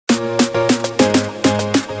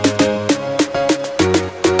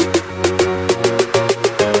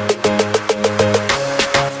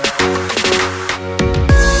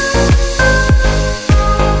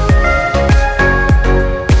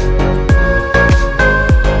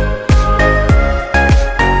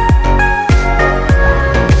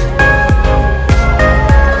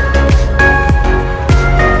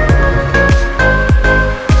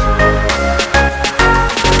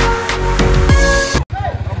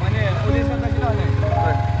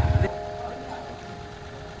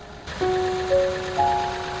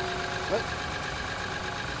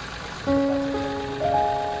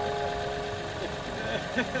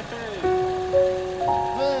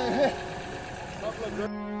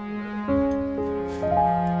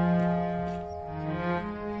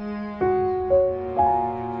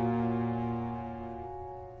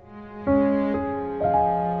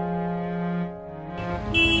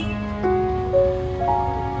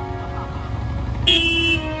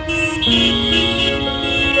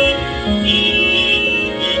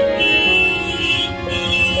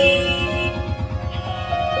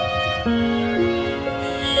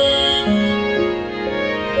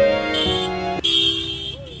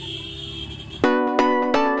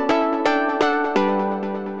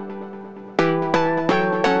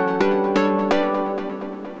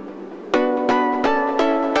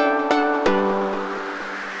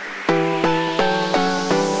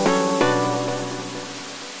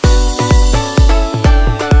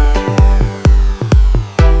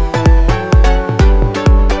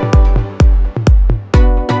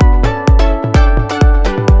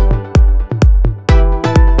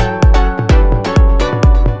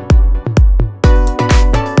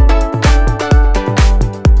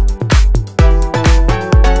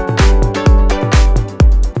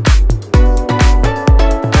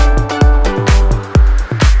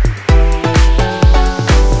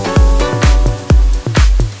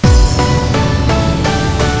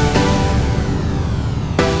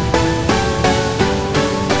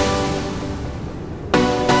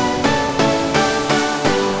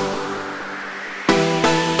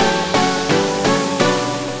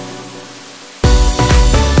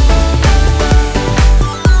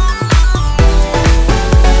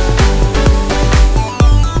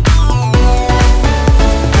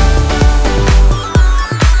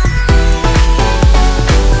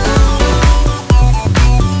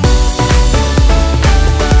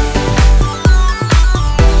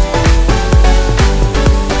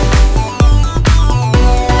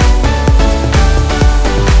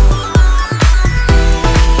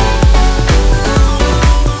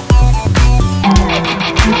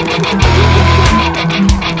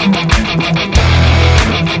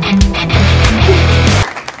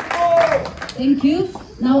Thank you.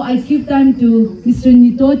 Now I give time to Mr.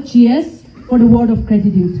 N0-1 for the word of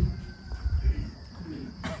gratitude.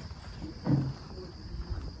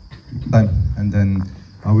 And then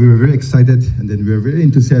we were very excited, and then we were very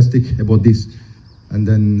enthusiastic about this. And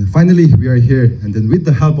then finally we are here, and then with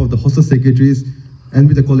the help of the hostel secretaries and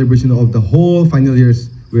with the collaboration of the whole final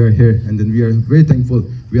years, we are here, and then we are very thankful.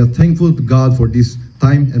 We are thankful to God for this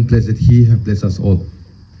time and place that He has blessed us all.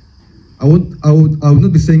 I would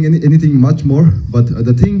not be saying anything much more, but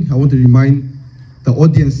the thing I want to remind the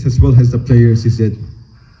audience as well as the players is that,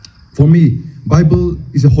 for me, Bible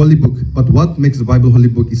is a holy book, but what makes the Bible holy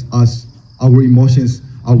book is us, our emotions,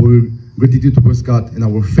 our gratitude towards God, and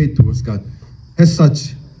our faith towards God. As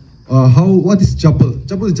such, what is chapel?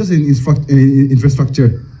 Chapel is just an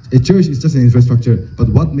infrastructure. A church is just an infrastructure, but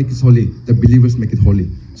what makes it holy? The believers make it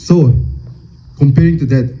holy. So, comparing to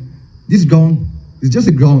that, this ground is just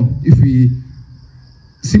a ground if we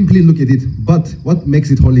simply look at it, but what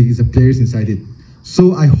makes it holy is the players inside it.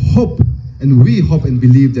 So I hope, and we hope and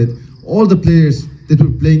believe that all the players that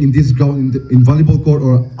were playing in this ground, in volleyball court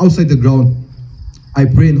or outside the ground, I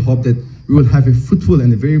pray and hope that we will have a fruitful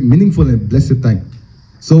and a very meaningful and blessed time.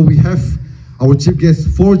 So we have our chief guests,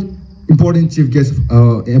 4 important chief guests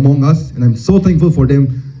among us, and I'm so thankful for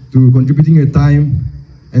them to contributing your time,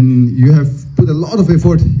 and you have put a lot of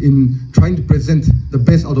effort in trying to present the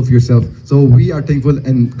best out of yourself. So we are thankful,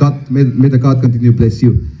 and may the God continue to bless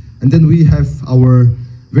you. And then we have our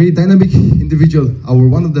very dynamic individual,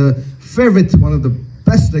 one of the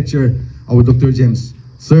best lecturer, our Dr. James.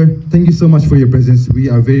 Sir, thank you so much for your presence. We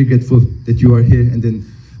are very grateful that you are here. And then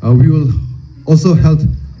we will also hold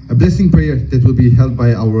a blessing prayer that will be held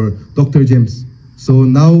by our Dr. James. So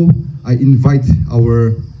now I invite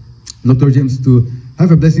our Dr. James to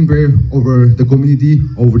have a blessing prayer over the community,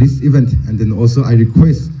 over this event. And then also I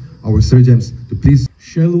request our Sir James to please.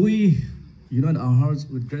 Shall we unite our hearts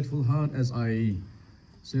with grateful heart as I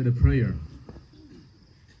say the prayer?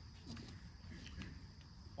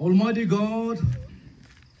 Almighty God,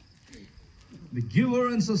 the giver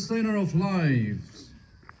and sustainer of lives,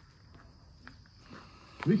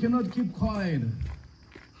 we cannot keep quiet,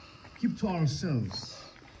 keep to ourselves,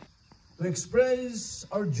 to express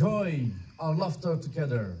our joy, our laughter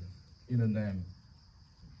together in your name.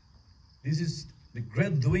 This is the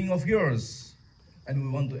great doing of yours, and we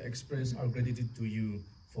want to express our gratitude to you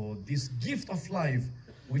for this gift of life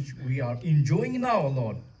which we are enjoying now,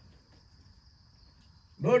 Lord.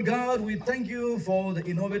 Lord God, we thank you for the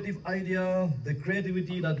innovative idea, the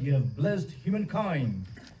creativity that you have blessed humankind.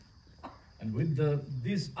 And with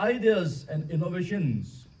these ideas and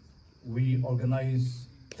innovations, we organize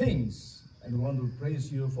things, and and we want to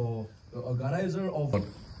praise you for the organizer of it.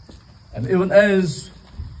 And even as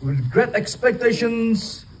with great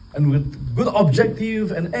expectations and with good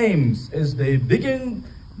objective and aims as they begin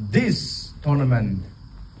this tournament,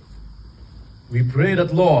 we pray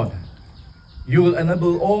that, Lord, you will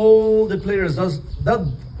enable all the players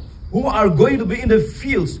that who are going to be in the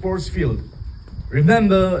field, sports field.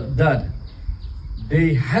 Remember that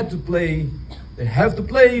they have to play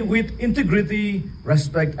with integrity,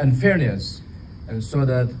 respect, and fairness, and so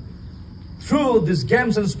that through these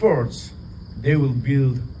games and sports, they will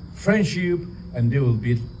build friendship and they will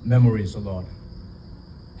build memories, O Lord.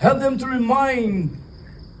 Help them to remind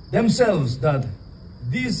themselves that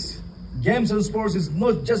these games and sports is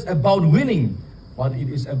not just about winning, but it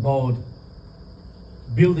is about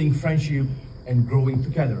building friendship and growing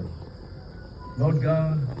together. Lord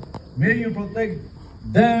God, may you protect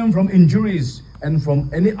them from injuries and from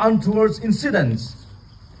any untoward incidents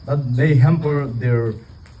that may hamper their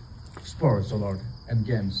sports, O Lord, and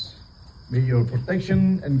games. May your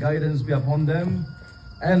protection and guidance be upon them.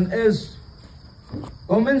 And as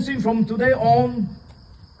commencing from today on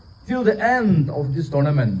till the end of this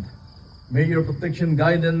tournament, may your protection,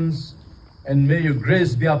 guidance, and may your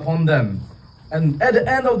grace be upon them. And at the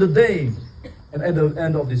end of the day, and at the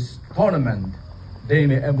end of this tournament, they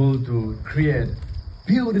may be able to create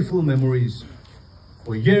beautiful memories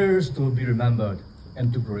for years to be remembered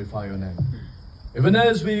and to glorify your name. Even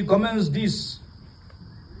as we commence this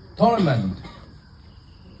tournament,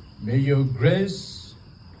 may your grace,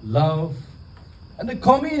 love, and the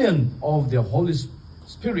communion of the Holy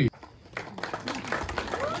Spirit.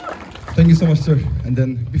 Thank you so much, sir. And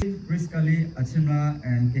then Briskali, Achimla,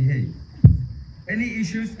 and Kehe. Any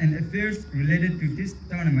issues and affairs related to this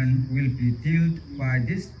tournament will be dealt by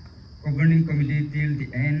this governing committee till the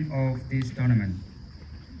end of this tournament.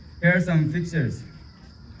 Here are some fixtures.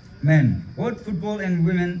 Men, both football and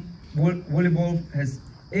women volleyball has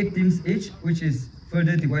 8 teams each, which is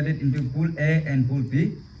further divided into Pool A and Pool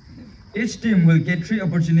B. Each team will get 3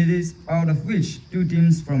 opportunities, out of which 2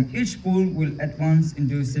 teams from each pool will advance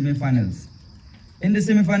into semi-finals. In the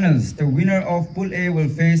semi-finals, the winner of Pool A will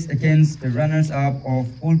face against the runners-up of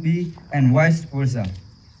Pool B and vice versa.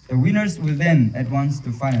 The winners will then advance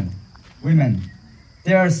to final. Women.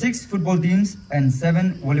 There are 6 football teams and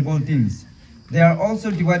 7 volleyball teams. They are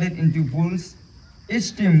also divided into pools.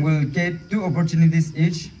 Each team will get 2 opportunities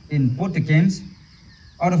each in both the games,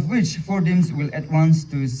 out of which 4 teams will advance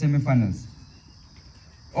to semi-finals.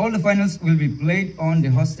 All the finals will be played on the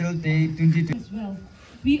Hostel Day 2020. As well.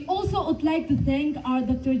 We also would like to thank our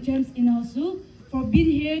Dr. James Inasu for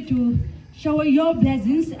being here to shower your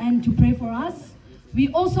blessings and to pray for us. We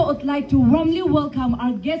also would like to warmly welcome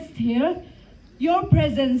our guests here. Your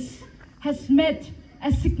presence has made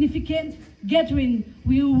a significant gathering.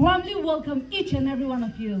 We warmly welcome each and every one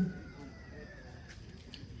of you.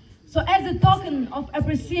 So as a token of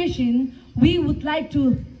appreciation, we would like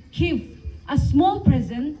to give a small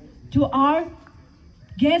present to our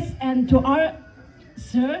guests and to our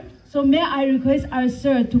sir. So may I request our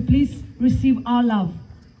sir to please receive our love.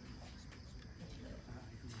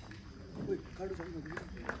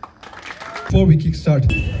 before we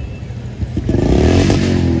kickstart,